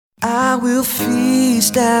I will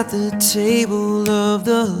feast at the table of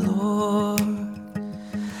the Lord.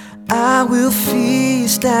 I will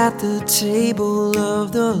feast at the table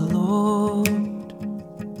of the Lord.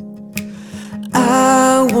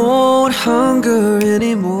 I won't hunger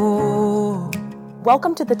anymore.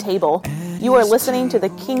 Welcome to The Table. You are listening to the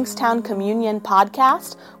Kingstown Communion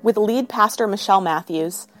podcast with lead pastor Michelle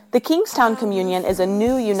Matthews. The Kingstown Communion is a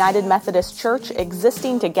new United Methodist church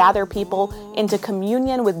existing to gather people into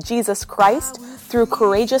communion with Jesus Christ through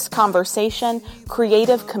courageous conversation,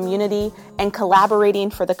 creative community, and collaborating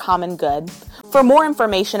for the common good. For more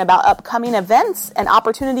information about upcoming events and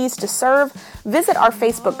opportunities to serve, visit our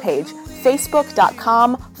Facebook page,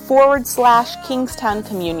 facebook.com/Kingstown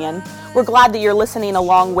Communion. We're glad that you're listening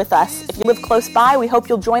along with us. If you live close by, we hope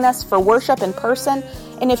you'll join us for worship in person.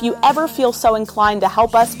 And if you ever feel so inclined to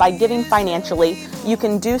help us by giving financially, you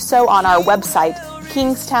can do so on our website,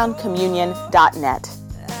 kingstowncommunion.net.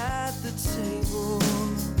 At the table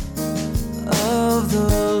of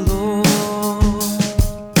the Lord,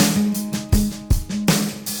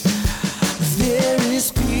 there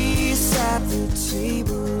is peace at the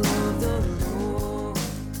table of the Lord.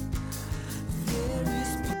 There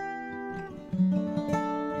is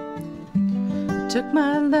Took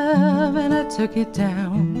my love and I took it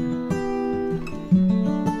down.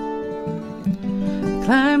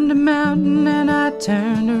 Climbed a mountain and I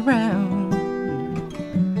turned around,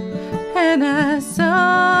 and I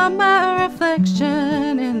saw my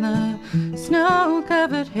reflection in the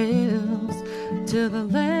snow-covered hills till the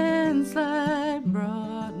landslide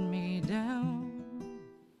brought me down.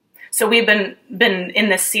 So we've been in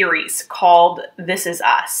this series called This Is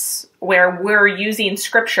Us, where we're using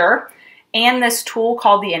scripture and this tool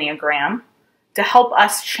called the Enneagram to help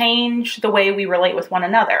us change the way we relate with one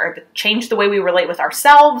another, to change the way we relate with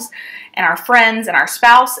ourselves and our friends and our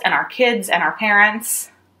spouse and our kids and our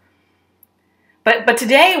parents. But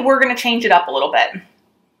today we're going to change it up a little bit.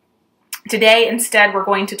 Today, instead, we're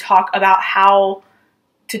going to talk about how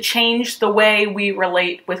to change the way we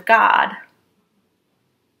relate with God.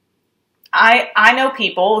 I know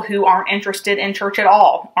people who aren't interested in church at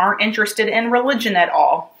all, aren't interested in religion at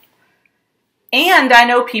all. And I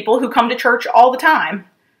know people who come to church all the time,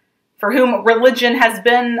 for whom religion has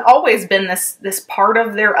always been this part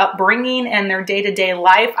of their upbringing and their day-to-day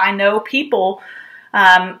life. I know people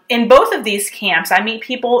in both of these camps. I meet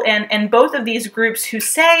people in both of these groups who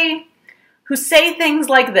say things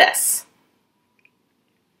like this: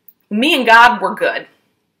 me and God, we're good.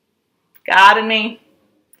 God and me,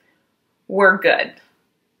 we're good.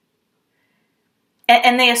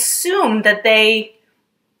 And they assume that they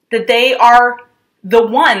are the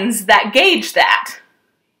ones that gauge that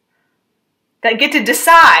get to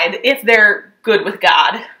decide if they're good with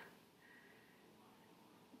God,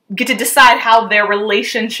 get to decide how their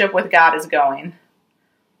relationship with God is going.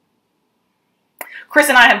 Chris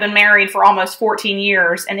and I have been married for almost 14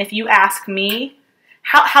 years, and if you ask me,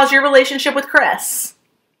 how's your relationship with Chris?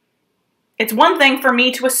 It's one thing for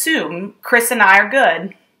me to assume Chris and I are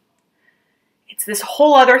good. It's this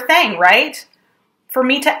whole other thing, right? For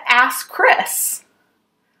me to ask Chris,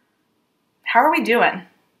 how are we doing?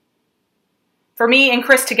 For me and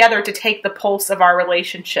Chris together to take the pulse of our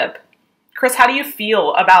relationship. Chris, how do you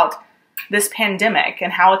feel about this pandemic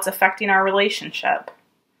and how it's affecting our relationship?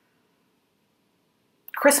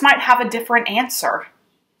 Chris might have a different answer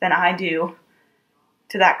than I do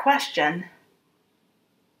to that question.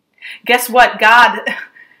 Guess what? God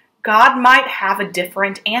might have a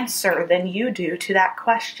different answer than you do to that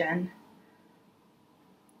question.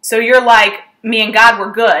 So you're like, me and God,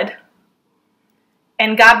 we're good.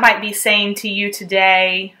 And God might be saying to you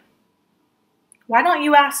today, why don't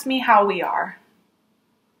you ask me how we are?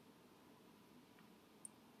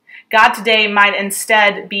 God today might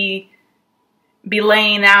instead be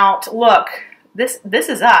laying out, look, this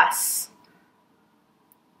is us.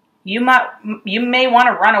 You may want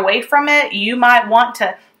to run away from it. You might want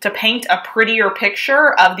to paint a prettier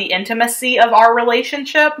picture of the intimacy of our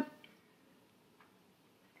relationship.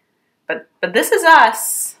 But this is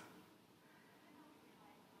us.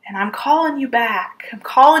 And I'm calling you back. I'm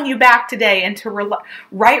calling you back today into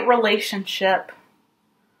right relationship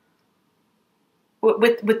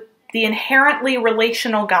with the inherently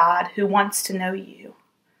relational God who wants to know you.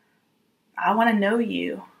 I want to know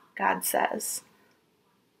you, God says.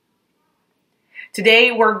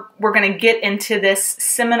 Today we're going to get into this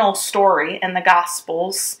seminal story in the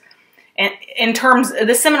Gospels, and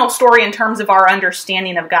the seminal story in terms of our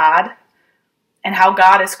understanding of God and how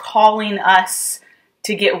God is calling us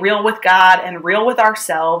to get real with God and real with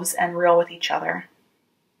ourselves and real with each other.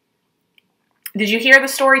 Did you hear the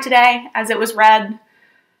story today as it was read?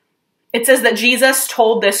 It says that Jesus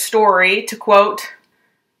told this story to, quote,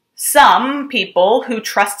 some people who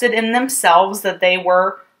trusted in themselves that they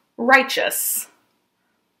were righteous.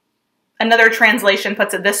 Another translation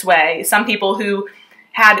puts it this way: some people who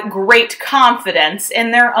had great confidence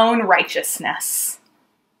in their own righteousness.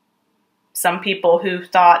 Some people who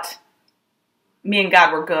thought, me and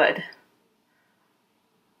God were good.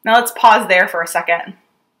 Now let's pause there for a second.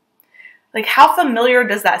 Like, how familiar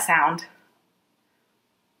does that sound?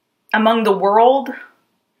 Among the world,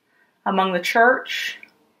 among the church,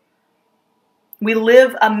 we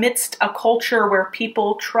live amidst a culture where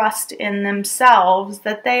people trust in themselves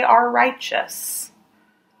that they are righteous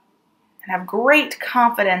and have great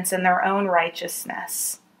confidence in their own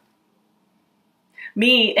righteousness.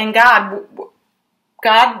 Me and God,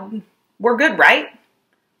 we're good, right?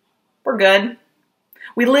 We're good.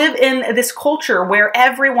 We live in this culture where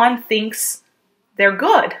everyone thinks they're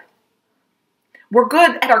good. We're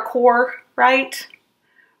good at our core, right?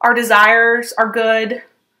 Our desires are good.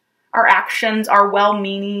 Our actions are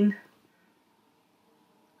well-meaning.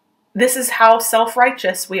 This is how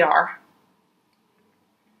self-righteous we are.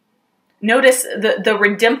 Notice the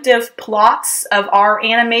redemptive plots of our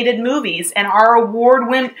animated movies and our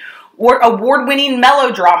award-winning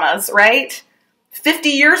melodramas, right? 50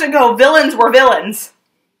 years ago, villains were villains.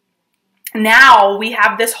 Now we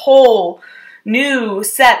have this whole new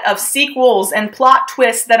set of sequels and plot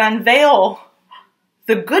twists that unveil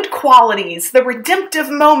the good qualities, the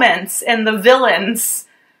redemptive moments, and the villains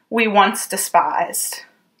we once despised.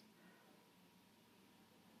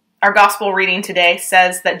 Our gospel reading today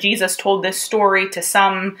says that Jesus told this story to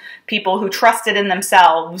some people who trusted in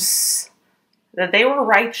themselves, that they were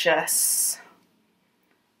righteous.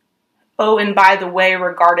 Oh, and by the way,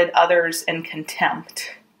 regarded others in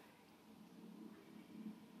contempt.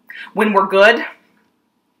 When we're good,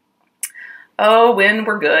 oh, when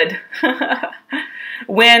we're good.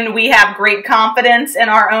 When we have great confidence in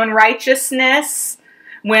our own righteousness,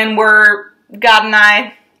 when God and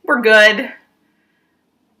I, we're good.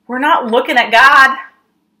 We're not looking at God,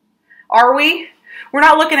 are we? We're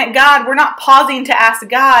not looking at God. We're not pausing to ask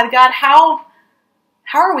God, how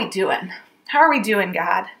are we doing? How are we doing,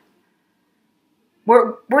 God?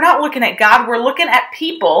 We're not looking at God. We're looking at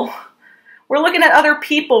people. We're looking at other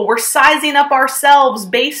people. We're sizing up ourselves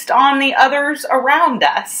based on the others around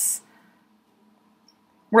us.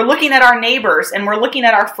 We're looking at our neighbors and we're looking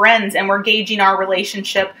at our friends and we're gauging our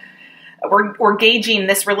relationship. We're gauging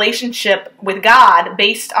this relationship with God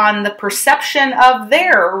based on the perception of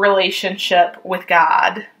their relationship with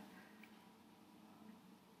God.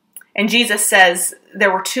 And Jesus says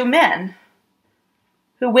there were two men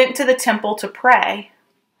who went to the temple to pray.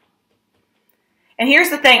 And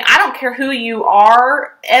here's the thing, I don't care who you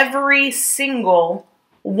are, every single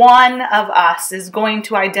one of us is going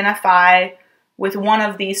to identify with one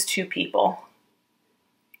of these two people.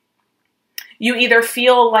 You either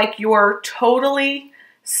feel like you're totally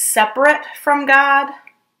separate from God,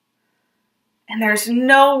 and there's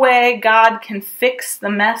no way God can fix the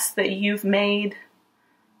mess that you've made,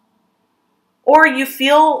 or you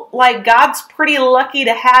feel like God's pretty lucky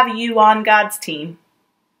to have you on God's team.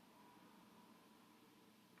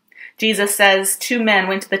 Jesus says two men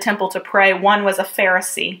went to the temple to pray. One was a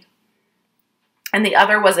Pharisee, and the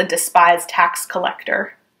other was a despised tax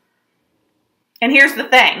collector. And here's the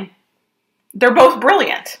thing. They're both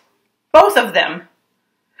brilliant. Both of them.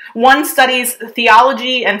 One studies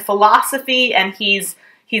theology and philosophy, and he's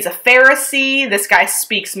a Pharisee. This guy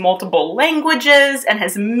speaks multiple languages and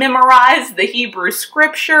has memorized the Hebrew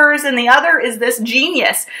scriptures. And the other is this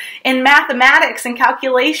genius in mathematics and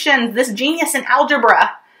calculations, this genius in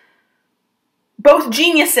algebra. Both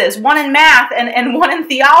geniuses, one in math and one in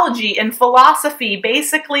theology and philosophy.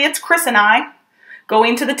 Basically, it's Chris and I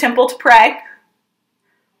going to the temple to pray.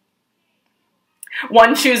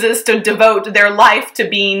 One chooses to devote their life to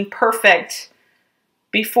being perfect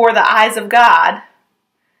before the eyes of God.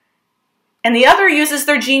 And the other uses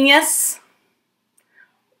their genius,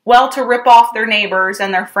 well, to rip off their neighbors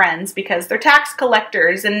and their friends because they're tax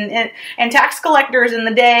collectors. And tax collectors in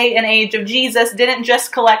the day and age of Jesus didn't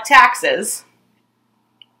just collect taxes.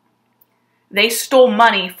 They stole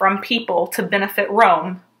money from people to benefit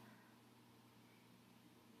Rome.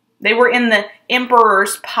 They were in the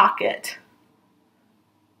emperor's pocket.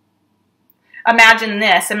 Imagine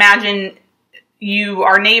this. Imagine you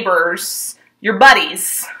are neighbors, your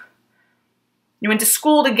buddies. You went to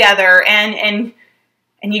school together and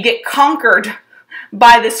you get conquered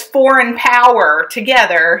by this foreign power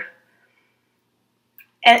together.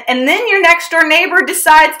 And then your next door neighbor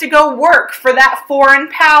decides to go work for that foreign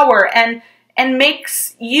power and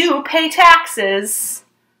makes you pay taxes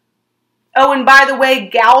Oh, and by the way,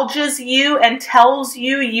 gouges you and tells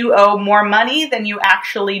you you owe more money than you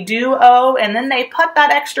actually do owe, and then they put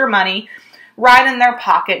that extra money right in their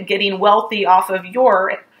pocket, getting wealthy off of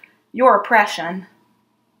your oppression.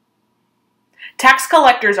 Tax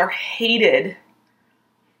collectors are hated.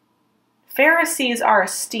 Pharisees are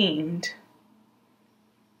esteemed.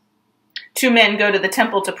 Two men go to the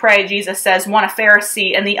temple to pray. Jesus says, one a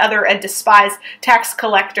Pharisee and the other a despised tax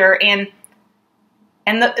collector. And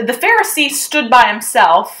the Pharisee stood by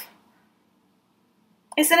himself.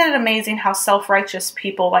 Isn't it amazing how self-righteous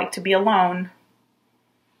people like to be alone?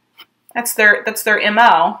 That's their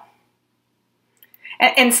MO.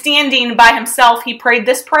 And standing by himself, he prayed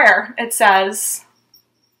this prayer. It says,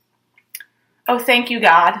 "Oh, thank you,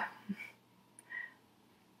 God,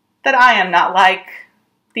 that I am not like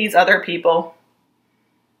these other people,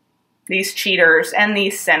 these cheaters and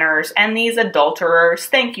these sinners and these adulterers.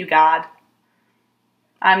 Thank you, God.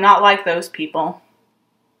 I'm not like those people.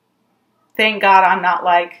 Thank God I'm not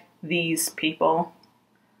like these people."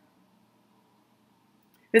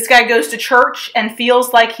 This guy goes to church and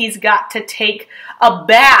feels like he's got to take a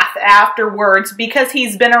bath afterwards because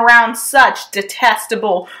he's been around such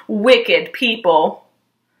detestable, wicked people.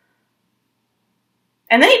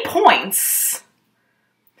 And then he points.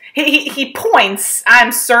 He points,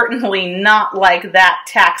 "I'm certainly not like that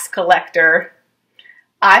tax collector.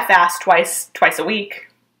 I fast twice a week.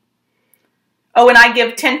 Oh, and I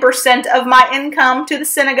give 10% of my income to the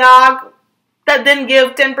synagogue that then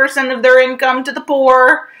give 10% of their income to the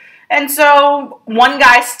poor." And so one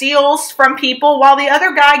guy steals from people while the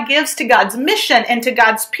other guy gives to God's mission and to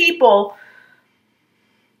God's people.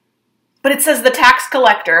 But it says the tax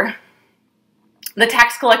collector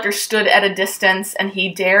stood at a distance and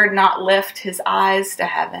he dared not lift his eyes to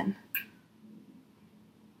heaven.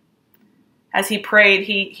 As he prayed,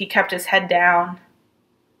 he kept his head down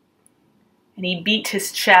and he beat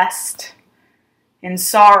his chest in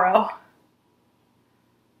sorrow.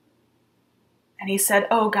 And he said,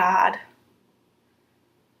 "Oh God,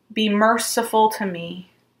 be merciful to me,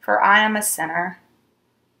 for I am a sinner."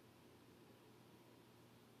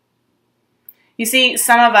 You see,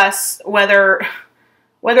 some of us, whether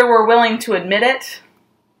we're willing to admit it,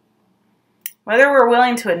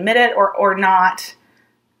 or not,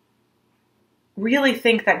 really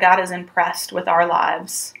think that God is impressed with our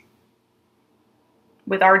lives,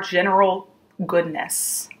 with our general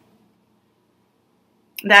goodness.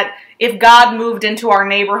 That if God moved into our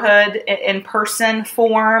neighborhood in person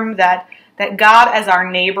form, that God as our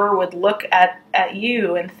neighbor would look at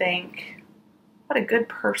you and think, what a good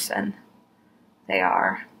person they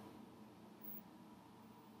are.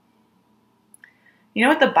 You know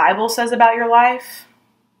what the Bible says about your life?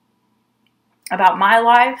 About my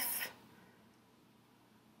life?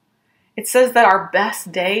 It says that our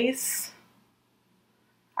best days,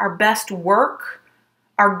 our best work,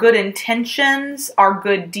 our good intentions, our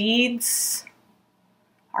good deeds,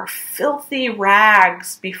 are filthy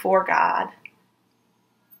rags before God.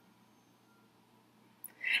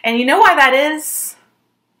 And you know why that is?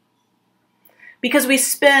 Because we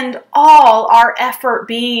spend all our effort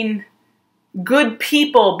being good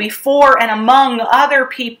people before and among other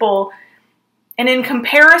people, and in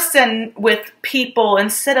comparison with people,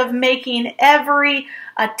 instead of making every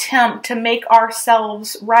attempt to make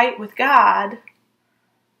ourselves right with God,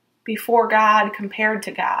 before God, compared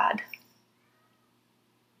to God.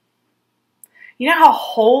 You know how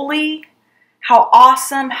holy, how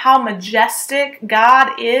awesome, how majestic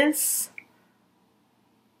God is?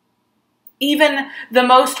 Even the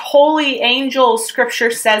most holy angels,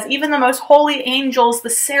 Scripture says, even the most holy angels, the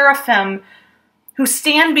seraphim, who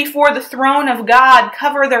stand before the throne of God,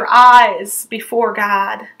 cover their eyes before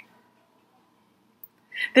God.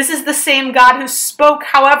 This is the same God who spoke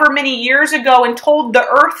however many years ago and told the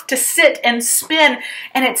earth to sit and spin,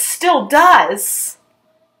 and it still does.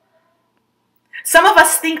 Some of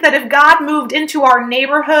us think that if God moved into our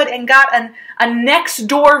neighborhood and got a next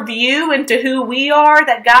door view into who we are,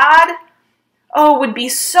 that God, would be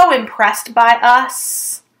so impressed by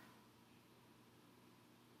us.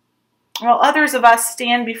 While others of us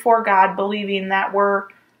stand before God believing that we're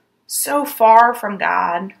so far from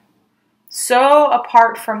God, so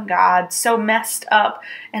apart from God, so messed up,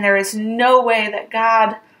 and there is no way that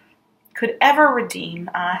God could ever redeem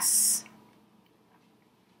us,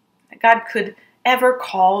 that God could ever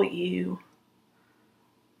call you.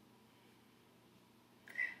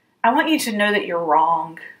 I want you to know that you're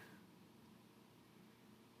wrong.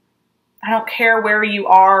 I don't care where you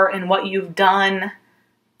are and what you've done.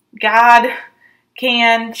 God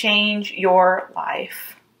can change your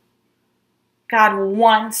life. God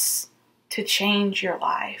wants to change your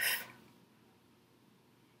life.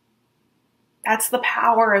 That's the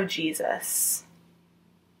power of Jesus.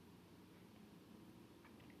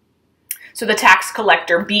 So the tax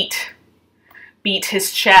collector beat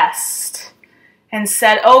his chest and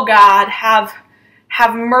said, "Oh God,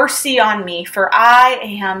 have mercy on me, for I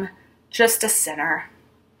am just a sinner."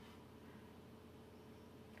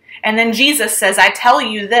 And then Jesus says, "I tell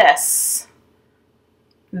you this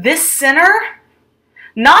sinner,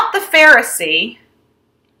 not the Pharisee,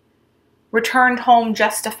 returned home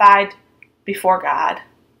justified before God.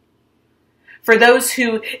 For those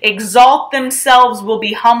who exalt themselves will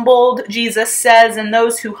be humbled," Jesus says, "and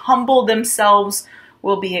those who humble themselves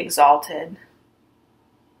will be exalted."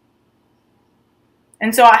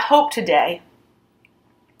 And so I hope today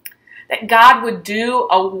that God would do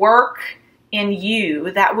a work in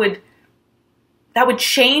you that would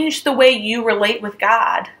change the way you relate with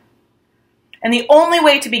God. And the only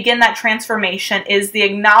way to begin that transformation is the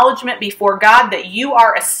acknowledgement before God that you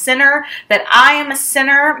are a sinner, that I am a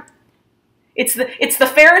sinner. It's the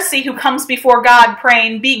Pharisee who comes before God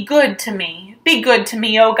praying, "Be good to me. Be good to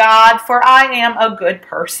me, O God, for I am a good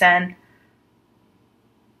person."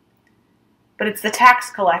 But it's the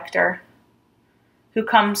tax collector who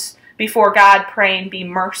comes before God praying, "Be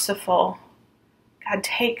merciful. God,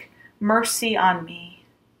 take mercy on me,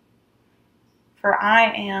 for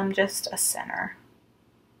I am just a sinner."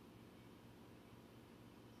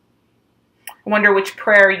 I wonder which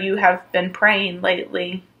prayer you have been praying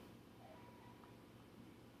lately.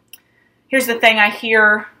 Here's the thing, I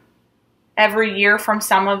hear every year from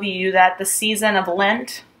some of you that the season of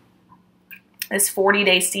Lent, this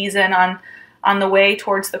 40-day season on the way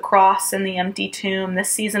towards the cross and the empty tomb, this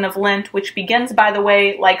season of Lent, which begins, by the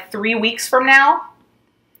way, like 3 weeks from now,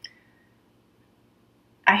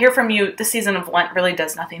 I hear from you, the season of Lent really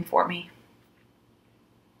does nothing for me.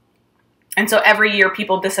 And so every year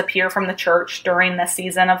people disappear from the church during the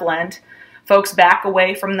season of Lent. Folks back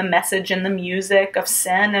away from the message and the music of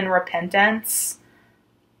sin and repentance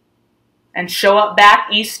and show up back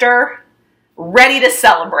Easter ready to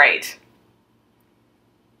celebrate.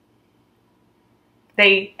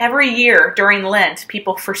 Every year during Lent,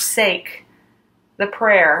 people forsake the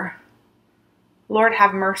prayer, "Lord,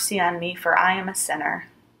 have mercy on me, for I am a sinner."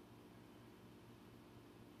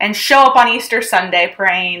 And show up on Easter Sunday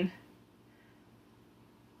praying,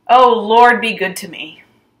 "Oh, Lord, be good to me,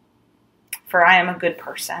 for I am a good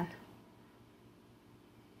person."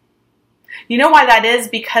 You know why that is?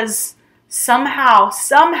 Because somehow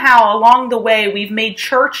along the way, we've made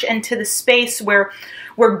church into the space where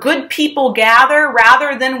good people gather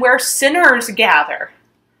rather than where sinners gather.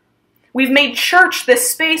 We've made church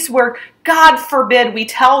this space where, God forbid, we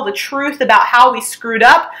tell the truth about how we screwed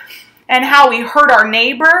up and how we hurt our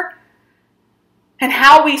neighbor and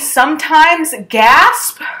how we sometimes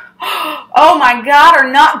gasp, "Oh my God, are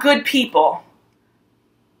not good people."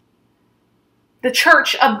 The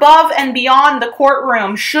church, above and beyond the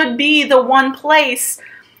courtroom, should be the one place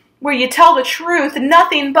where you tell the truth,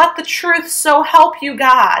 nothing but the truth, so help you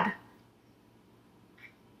God.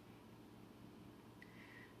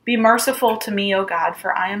 "Be merciful to me, O God,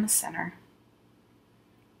 for I am a sinner."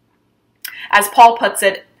 As Paul puts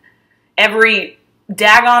it, every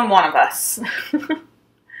daggone one of us,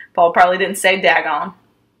 Paul probably didn't say daggone,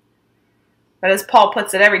 but as Paul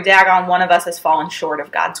puts it, every daggone one of us has fallen short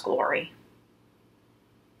of God's glory.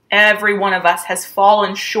 Every one of us has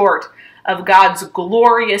fallen short of God's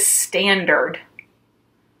glorious standard.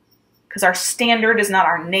 Because our standard is not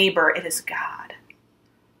our neighbor, it is God.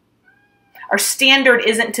 Our standard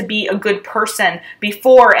isn't to be a good person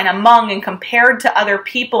before and among and compared to other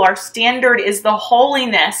people. Our standard is the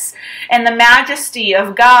holiness and the majesty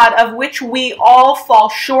of God, of which we all fall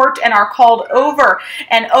short and are called over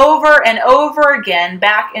and over and over again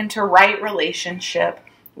back into right relationship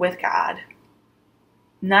with God.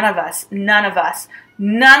 None of us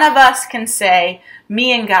can say,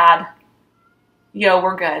 "Me and God,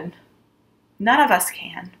 we're good." None of us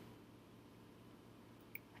can.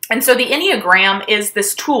 And so the Enneagram is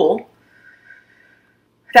this tool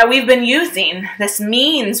that we've been using, this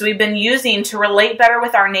means we've been using to relate better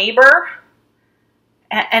with our neighbor.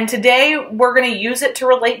 And today we're going to use it to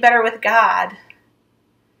relate better with God.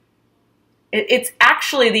 It's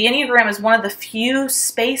actually, the Enneagram is one of the few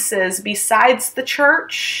spaces besides the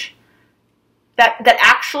church that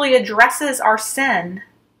actually addresses our sin.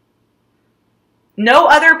 No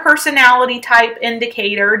other personality type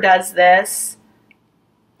indicator does this.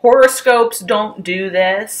 Horoscopes don't do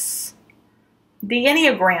this. The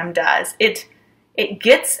Enneagram does. It It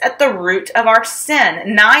gets at the root of our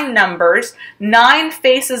sin. 9 numbers, 9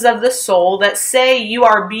 faces of the soul that say you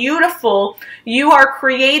are beautiful, you are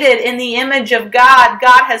created in the image of God.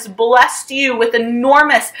 God has blessed you with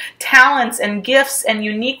enormous talents and gifts and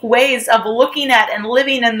unique ways of looking at and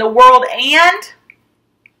living in the world.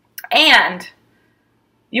 And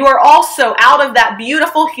you are also, out of that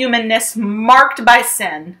beautiful humanness, marked by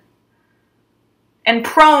sin and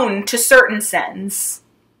prone to certain sins.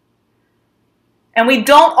 And we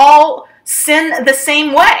don't all sin the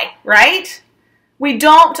same way, right? We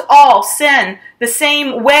don't all sin the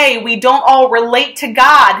same way. We don't all relate to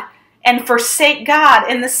God and forsake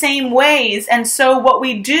God in the same ways. And so what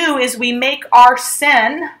we do is we make our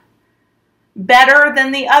sin better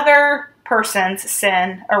than the other person's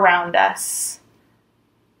sin around us.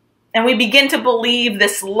 And we begin to believe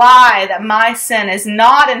this lie that my sin is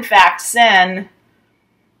not in fact sin,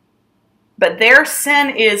 but their sin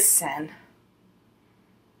is sin.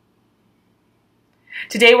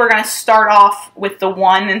 Today we're going to start off with the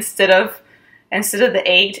 1 instead of the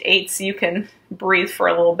 8. 8 so you can breathe for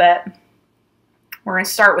a little bit. We're going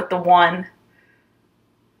to start with the 1.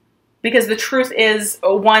 Because the truth is,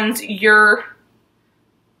 1s,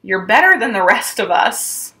 you're better than the rest of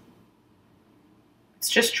us. It's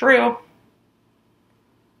just true.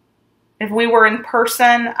 If we were in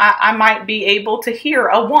person, I might be able to hear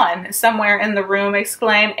a 1 somewhere in the room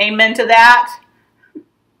exclaim, "Amen to that."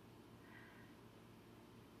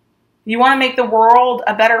 You want to make the world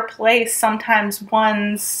a better place. Sometimes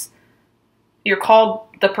 1s, you're called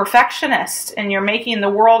the perfectionist, and you're making the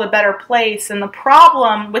world a better place. And the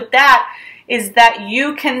problem with that is that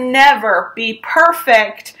you can never be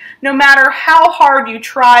perfect, no matter how hard you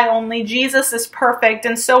try. Only Jesus is perfect.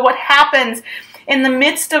 And so what happens in the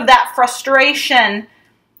midst of that frustration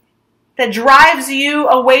that drives you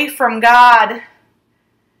away from God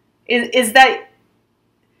is that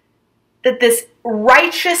this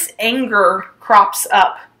righteous anger crops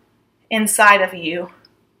up inside of you.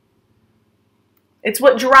 It's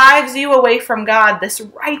what drives you away from God, this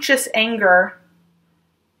righteous anger.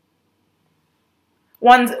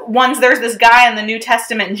 Once there's this guy in the New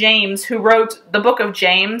Testament, James, who wrote the book of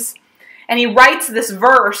James, and he writes this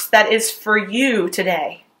verse that is for you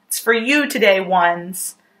today. It's for you today,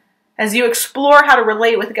 1s, as you explore how to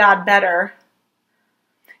relate with God better.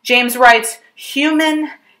 James writes,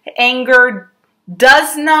 "Human anger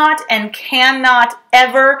does not and cannot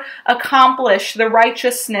ever accomplish the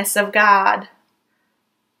righteousness of God."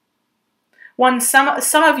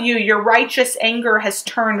 Some of you, your righteous anger has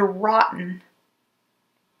turned rotten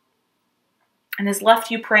and has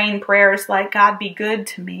left you praying prayers like, "God, be good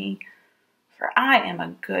to me, for I am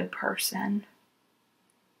a good person."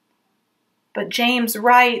 But James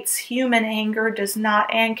writes, human anger does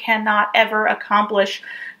not and cannot ever accomplish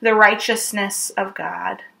the righteousness of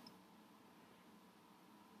God.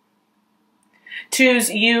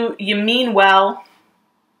 2s, you mean well.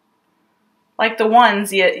 Like the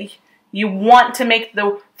 1s, you want to make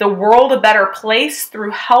the world a better place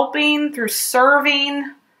through helping, through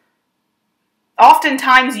serving.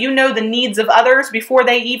 Oftentimes you know the needs of others before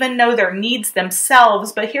they even know their needs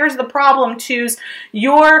themselves. But here's the problem, 2s.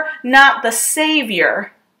 You're not the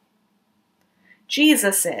Savior.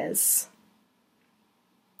 Jesus is.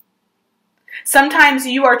 Sometimes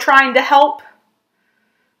you are trying to help,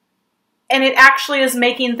 and it actually is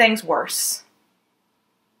making things worse.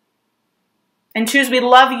 And 2s, we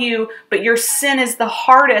love you, but your sin is the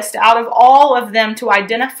hardest out of all of them to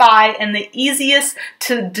identify and the easiest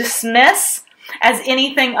to dismiss as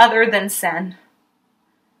anything other than sin.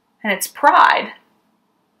 And it's pride.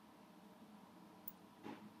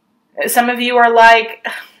 Some of you are like,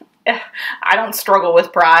 "I don't struggle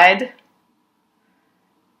with pride."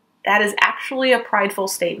 That is actually a prideful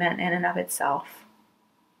statement in and of itself.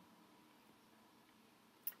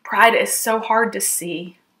 Pride is so hard to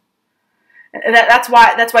see. That's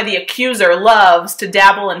why the accuser loves to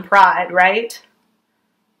dabble in pride, right?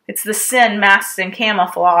 It's the sin masked in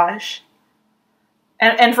camouflage.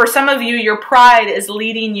 And for some of you, your pride is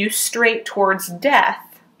leading you straight towards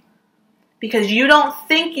death because you don't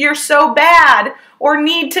think you're so bad or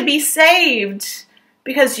need to be saved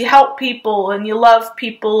because you help people and you love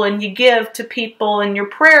people and you give to people, and your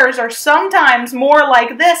prayers are sometimes more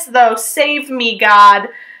like this, though: "Save me, God,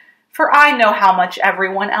 for I know how much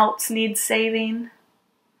everyone else needs saving."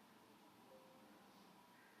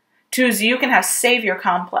 2s, you can have savior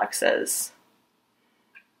complexes.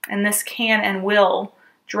 And this can and will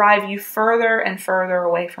drive you further and further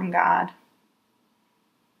away from God.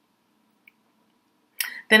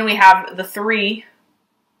 Then we have the 3.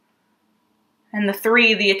 And the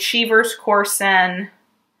 3, the achiever's core sin.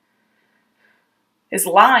 is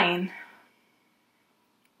lying.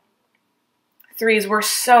 3s, we're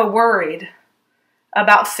so worried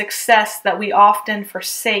about success that we often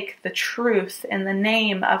forsake the truth in the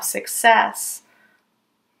name of success.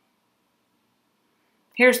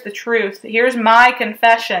 Here's the truth. Here's my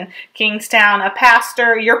confession, Kingstown,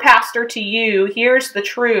 your pastor to you. Here's the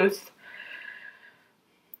truth.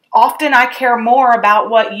 Often I care more about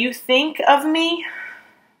what you think of me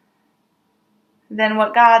than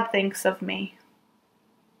what God thinks of me.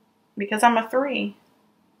 Because I'm a 3.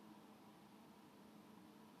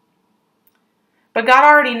 But God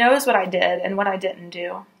already knows what I did and what I didn't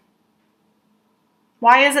do.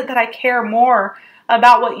 Why is it that I care more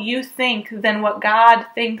about what you think than what God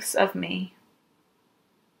thinks of me?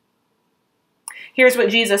 Here's what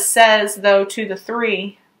Jesus says, though, to the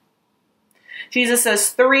 3. Jesus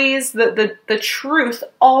says, 3s, the truth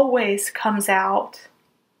always comes out.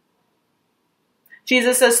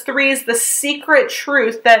 Jesus says, 3s, the secret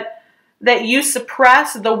truth that you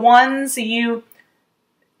suppress, the ones you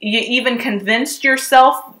even convinced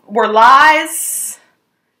yourself were lies,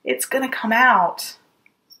 it's going to come out.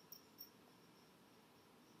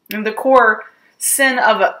 And the core sin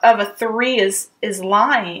of a 3 is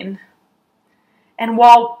lying. And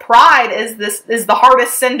while pride is the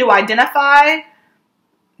hardest sin to identify,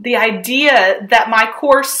 the idea that my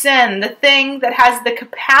core sin, the thing that has the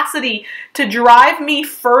capacity to drive me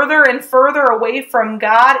further and further away from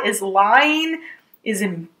God, is lying, is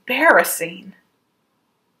embarrassing.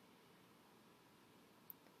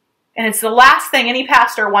 And it's the last thing any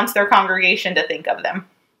pastor wants their congregation to think of them.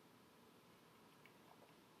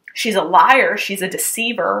 She's a liar. She's a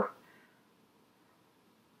deceiver.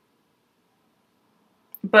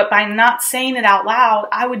 But by not saying it out loud,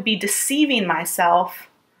 I would be deceiving myself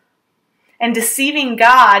and deceiving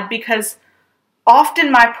God, because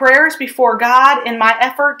often my prayers before God, in my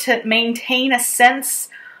effort to maintain a sense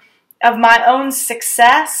of my own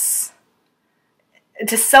success,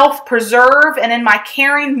 to self-preserve, and in my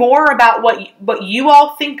caring more about what you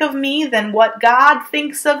all think of me than what God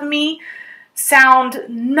thinks of me, sound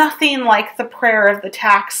nothing like the prayer of the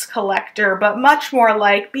tax collector, but much more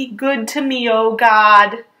like, be good to me, O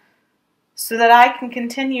God, so that I can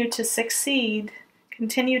continue to succeed,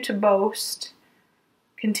 continue to boast,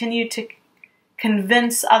 continue to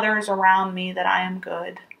convince others around me that I am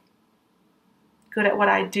good at what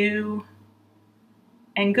I do,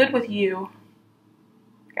 and good with you,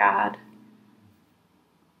 God.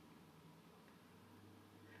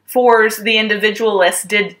 4s, the individualist,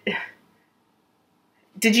 did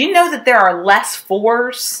you know that there are less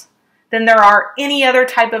 4s than there are any other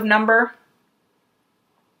type of number?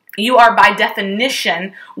 You are by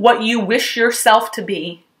definition what you wish yourself to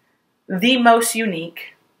be, the most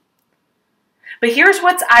unique. But here's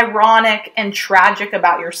what's ironic and tragic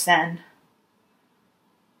about your sin.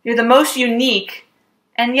 You're the most unique,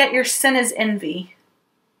 and yet your sin is envy.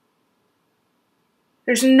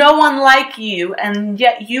 There's no one like you, and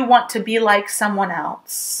yet you want to be like someone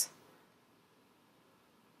else.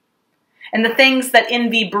 And the things that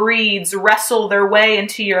envy breeds wrestle their way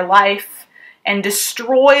into your life and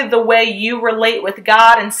destroy the way you relate with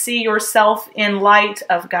God and see yourself in light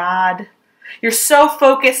of God. You're so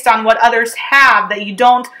focused on what others have that you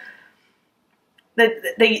don't,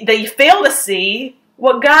 that you fail to see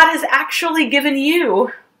what God has actually given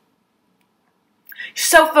you. You're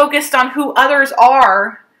so focused on who others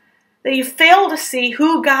are that you fail to see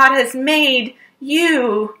who God has made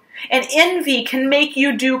you. And envy can make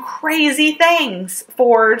you do crazy things,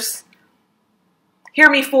 4s. Hear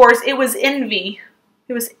me, 4s. It was envy.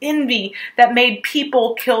 It was envy that made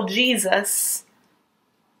people kill Jesus.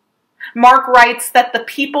 Mark writes that the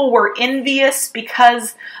people were envious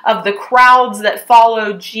because of the crowds that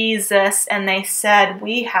followed Jesus, and they said,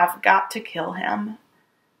 we have got to kill him.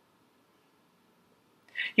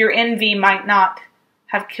 Your envy might not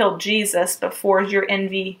have killed Jesus, but 4s, your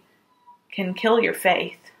envy can kill your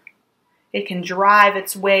faith. It can drive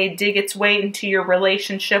its way, dig its way into your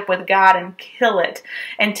relationship with God and kill it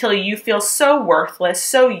until you feel so worthless,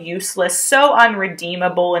 so useless, so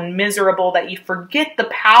unredeemable and miserable that you forget the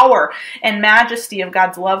power and majesty of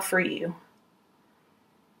God's love for you.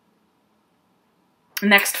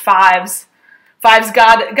 Next, 5s. 5s,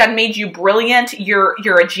 God made you brilliant.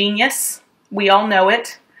 You're a genius. We all know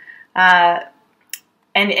it.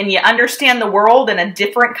 And you understand the world in a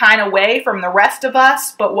different kind of way from the rest of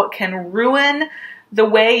us, but what can ruin the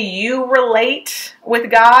way you relate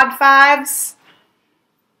with God, 5s,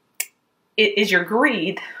 is your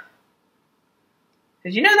greed.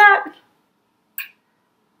 Did you know that?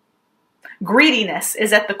 Greediness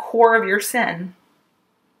is at the core of your sin.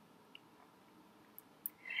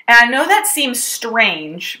 And I know that seems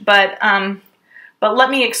strange, but let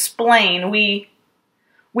me explain. We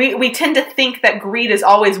tend to think that greed is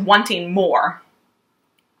always wanting more.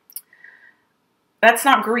 That's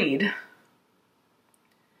not greed.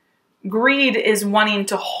 Greed is wanting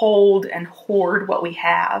to hold and hoard what we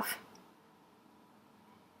have.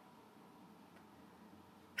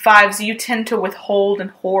 5s, you tend to withhold and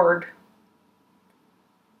hoard.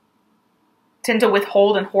 Tend to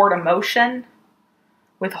withhold and hoard emotion.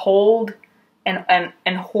 Withhold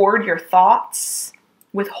and hoard your thoughts.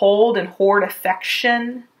 Withhold and hoard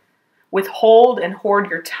affection. Withhold and hoard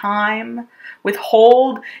your time.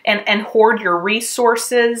 Withhold and hoard your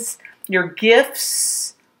resources, your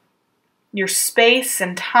gifts, your space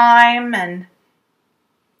and time, and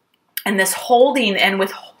this holding and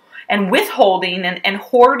withholding and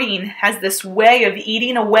hoarding has this way of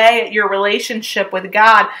eating away at your relationship with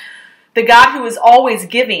God, the God who is always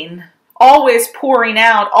giving, always pouring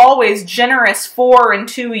out, always generous for and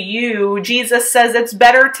to you. Jesus says it's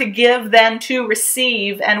better to give than to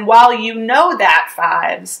receive. And while you know that,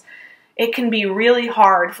 5s, it can be really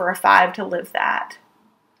hard for a 5 to live that.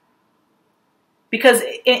 Because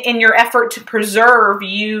in your effort to preserve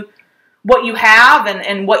what you have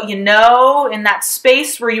and what you know, in that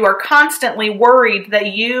space where you are constantly worried that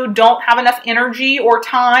you don't have enough energy or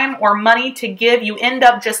time or money to give, you end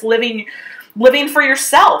up just living for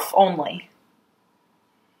yourself only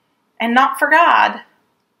and not for God.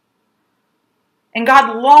 And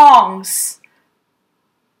God longs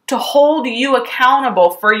to hold you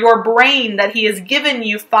accountable for your brain that He has given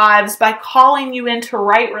you, 5s, by calling you into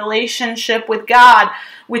right relationship with God,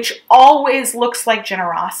 which always looks like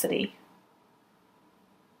generosity.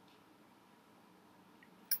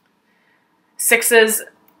 6s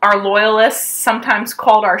are loyalists, sometimes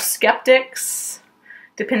called our skeptics,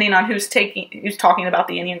 depending on who's talking about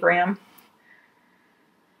the Enneagram.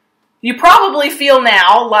 You probably feel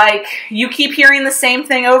now like you keep hearing the same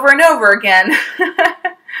thing over and over again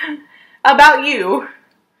about you.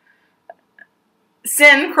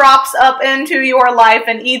 Sin crops up into your life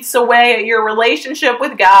and eats away at your relationship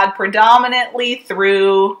with God, predominantly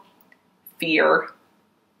through fear.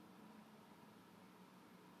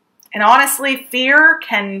 And honestly, fear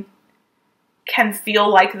can feel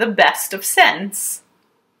like the best of sins.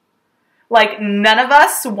 Like none of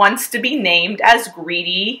us wants to be named as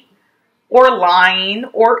greedy or lying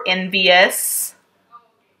or envious.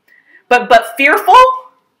 But fearful,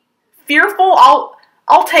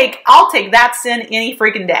 I'll take that sin any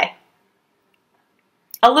freaking day.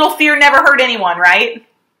 A little fear never hurt anyone, right?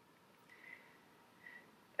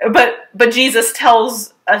 But Jesus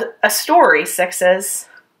tells a story, 6s,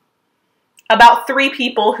 about 3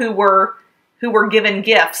 people who were given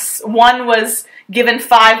gifts. One was given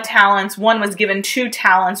 5 talents, one was given 2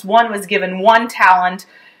 talents, one was given 1 talent,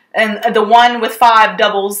 and the one with 5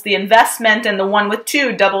 doubles the investment, and the one with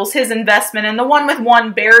 2 doubles his investment, and the one with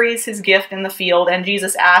 1 buries his gift in the field. And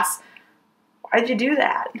Jesus asks, "Why'd you do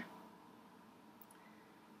that?"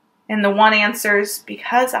 And the one answers,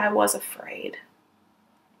 "Because I was afraid."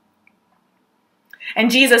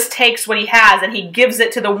 And Jesus takes what he has and he gives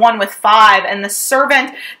it to the one with 5, and the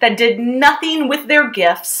servant that did nothing with their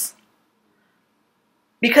gifts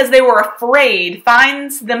because they were afraid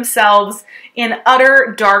finds themselves in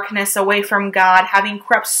utter darkness away from God, having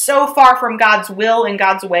crept so far from God's will and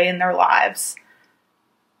God's way in their lives.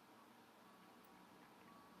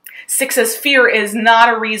 6's fear is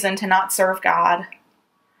not a reason to not serve God.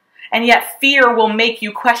 And yet fear will make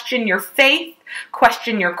you question your faith,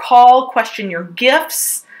 question your call, question your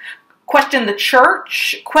gifts, question the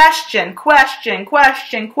church, question.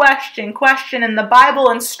 And the Bible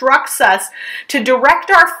instructs us to direct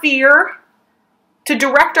our fear, to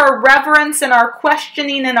direct our reverence and our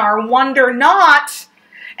questioning and our wonder, not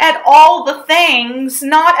at all the things,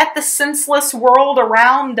 not at the senseless world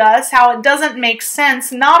around us, how it doesn't make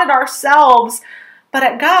sense, not at ourselves, but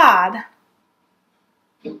at God.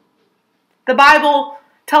 The Bible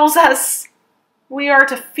tells us we are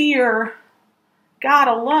to fear God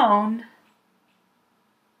alone.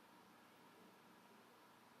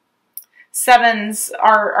 7s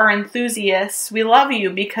are enthusiasts. We love you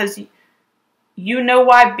because you know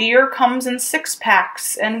why beer comes in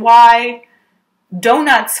 6-packs and why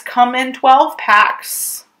donuts come in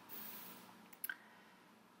 12-packs.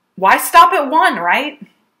 Why stop at 1, right?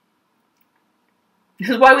 This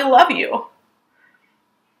is why we love you.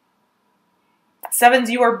 7s,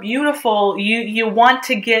 you are beautiful. You want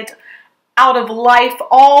to get out of life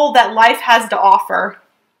all that life has to offer.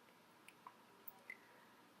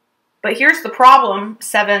 But here's the problem,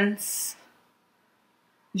 7s.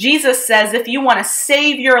 Jesus says if you want to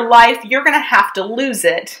save your life, you're going to have to lose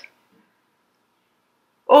it.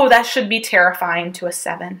 Oh, that should be terrifying to a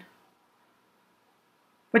 7.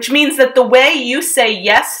 Which means that the way you say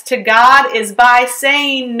yes to God is by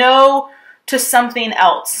saying no to something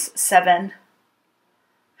else, 7.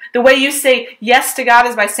 The way you say yes to God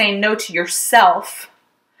is by saying no to yourself.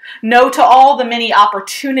 No to all the many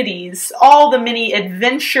opportunities, all the many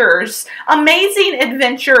adventures, amazing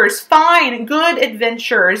adventures, fine, good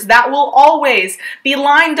adventures that will always be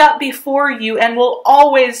lined up before you and will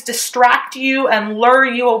always distract you and lure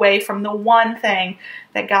you away from the one thing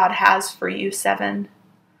that God has for you, 7.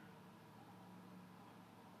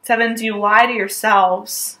 7s, you lie to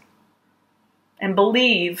yourselves and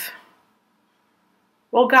believe,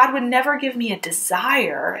 well, God would never give me a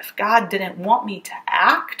desire if God didn't want me to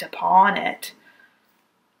act upon it.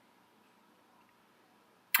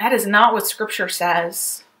 That is not what Scripture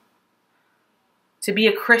says. To be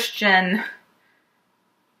a Christian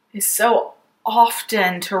is so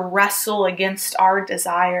often to wrestle against our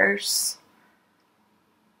desires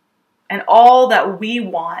and all that we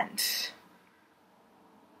want,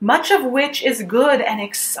 much of which is good and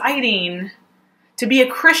exciting. To be a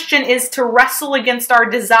Christian is to wrestle against our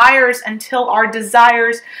desires until our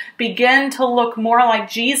desires begin to look more like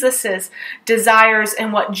Jesus's desires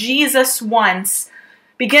and what Jesus wants.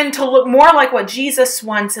 Begin to look more like what Jesus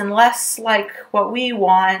wants and less like what we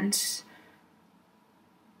want.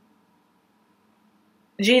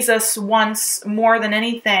 Jesus wants more than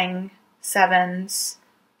anything, 7s,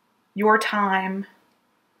 your time,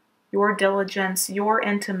 your diligence, your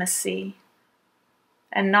intimacy,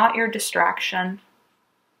 and not your distraction.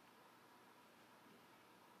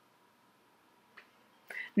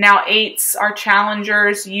 Now, 8s are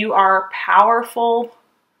challengers. You are powerful,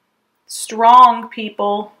 strong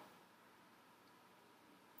people.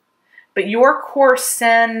 But your core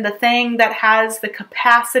sin, the thing that has the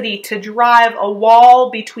capacity to drive a wall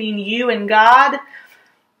between you and God,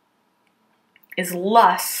 is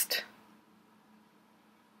lust.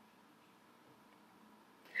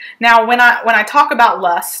 Now, when I talk about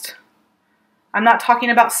lust, I'm not talking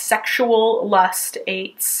about sexual lust,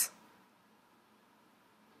 8s.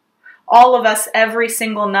 All of us, every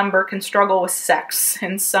single number, can struggle with sex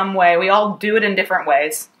in some way. We all do it in different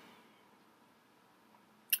ways.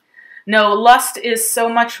 No, lust is so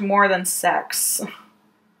much more than sex.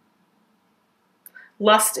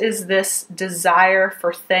 Lust is this desire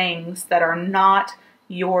for things that are not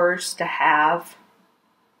yours to have.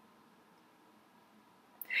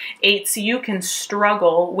 8s, you can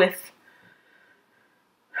struggle with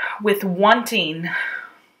wanting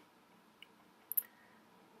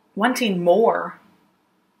more.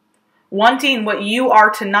 Wanting what you are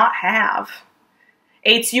to not have.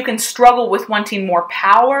 8s, you can struggle with wanting more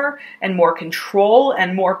power and more control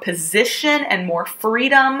and more position and more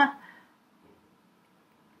freedom.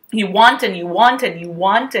 You want and you want and you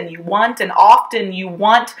want and you want, and often you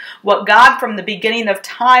want what God from the beginning of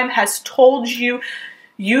time has told you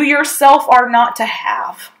you yourself are not to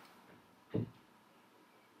have.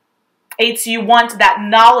 8s, you want that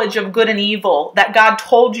knowledge of good and evil that God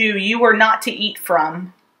told you you were not to eat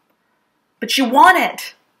from. But you want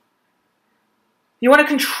it. You want to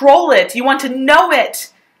control it. You want to know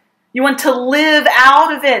it. You want to live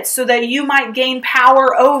out of it so that you might gain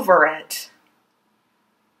power over it.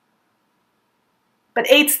 But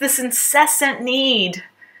 8s, this incessant need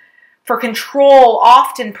for control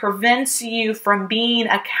often prevents you from being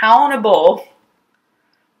accountable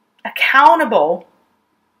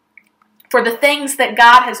for the things that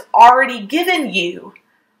God has already given you.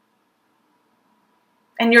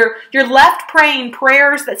 And you're left praying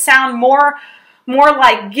prayers that sound more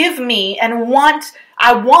like give me and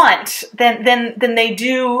I want than they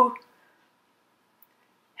do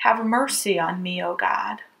have mercy on me, oh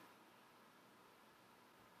God.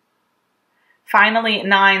 Finally,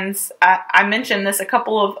 9s, I mentioned this a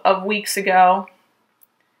couple of weeks ago,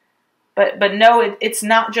 but no, it's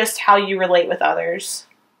not just how you relate with others.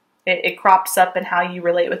 It crops up in how you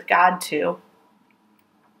relate with God too.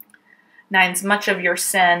 9s, much of your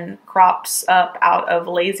sin crops up out of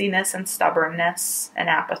laziness and stubbornness and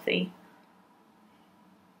apathy.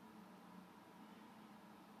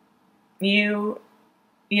 You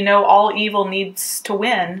know all evil needs to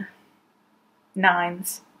win,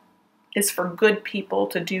 9s. Is for good people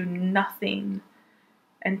to do nothing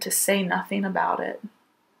and to say nothing about it.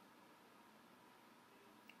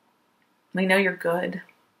 We know you're good,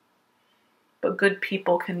 but good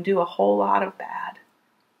people can do a whole lot of bad.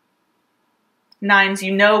 9s,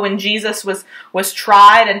 you know when Jesus was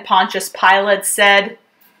tried and Pontius Pilate said,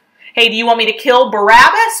 Hey, do you want me to kill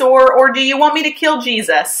Barabbas or do you want me to kill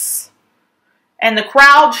Jesus? And the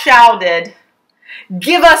crowd shouted,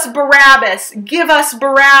 "Give us Barabbas! Give us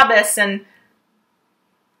Barabbas!" And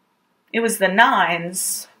it was the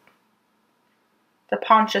nines, the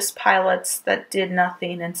Pontius Pilates, that did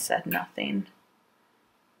nothing and said nothing.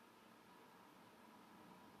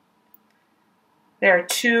 There are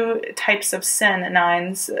two types of sin,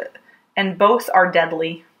 nines, and both are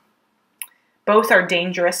deadly. Both are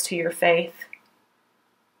dangerous to your faith.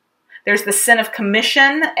 There's the sin of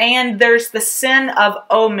commission and there's the sin of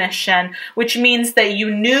omission, which means that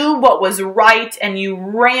you knew what was right and you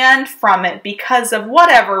ran from it because of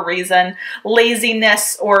whatever reason,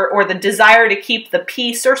 laziness or the desire to keep the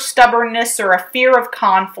peace or stubbornness or a fear of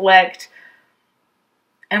conflict.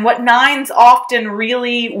 And what nines often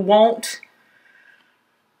really won't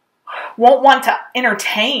want to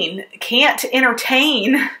entertain, can't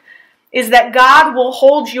entertain, is that God will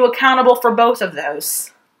hold you accountable for both of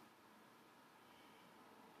those.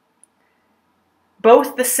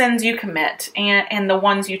 Both the sins you commit and the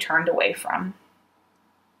ones you turned away from.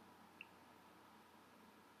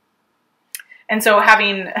 And so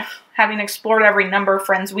having explored every number,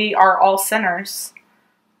 friends, we are all sinners.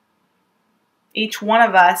 Each one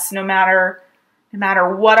of us, no matter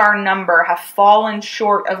what our number, have fallen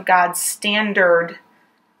short of God's standard.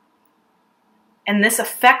 And this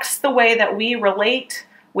affects the way that we relate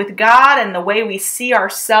with God and the way we see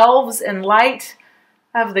ourselves in light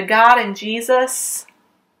of the God in Jesus.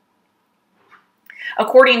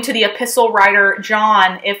 According to the epistle writer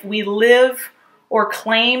John, if we live or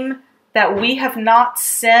claim that we have not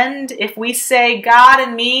sinned, if we say God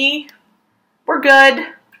and me, we're good.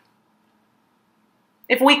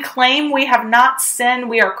 If we claim we have not sinned,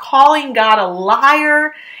 we are calling God a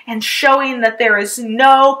liar and showing that there is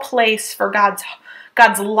no place for God's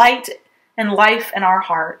light and life in our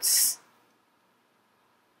hearts.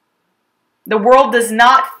 The world does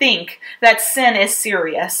not think that sin is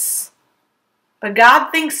serious, but God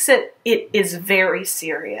thinks it is very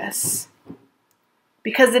serious.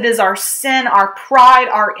 Because it is our sin, our pride,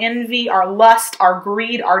 our envy, our lust, our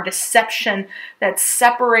greed, our deception that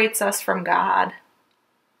separates us from God.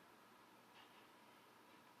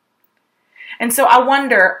 And so I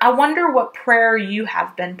wonder what prayer you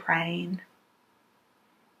have been praying.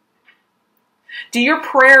 Do your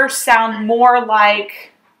prayers sound more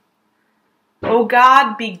like, "Oh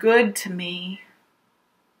God, be good to me,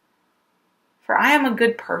 for I am a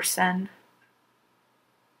good person"?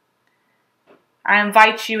 I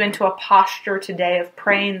invite you into a posture today of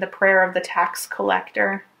praying the prayer of the tax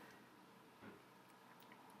collector.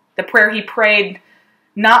 The prayer he prayed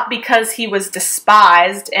not because he was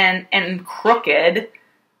despised and crooked,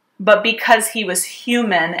 but because he was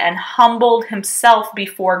human and humbled himself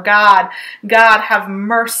before God. God, have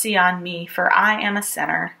mercy on me, for I am a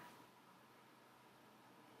sinner.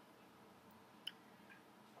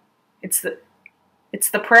 It's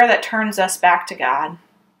the prayer that turns us back to God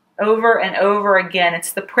over and over again.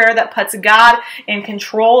 It's the prayer that puts God in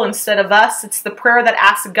control instead of us. It's the prayer that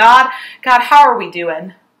asks God, how are we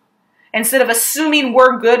doing? Instead of assuming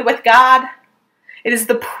we're good with God, it is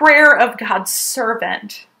the prayer of God's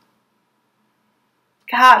servant.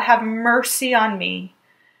 God, have mercy on me,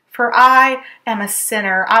 for I am a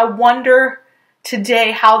sinner. I wonder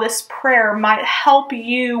today how this prayer might help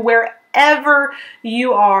you wherever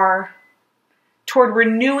you are toward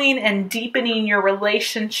renewing and deepening your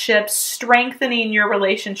relationships, strengthening your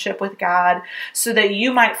relationship with God, so that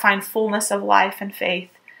you might find fullness of life and faith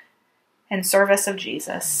and service of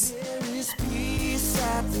Jesus.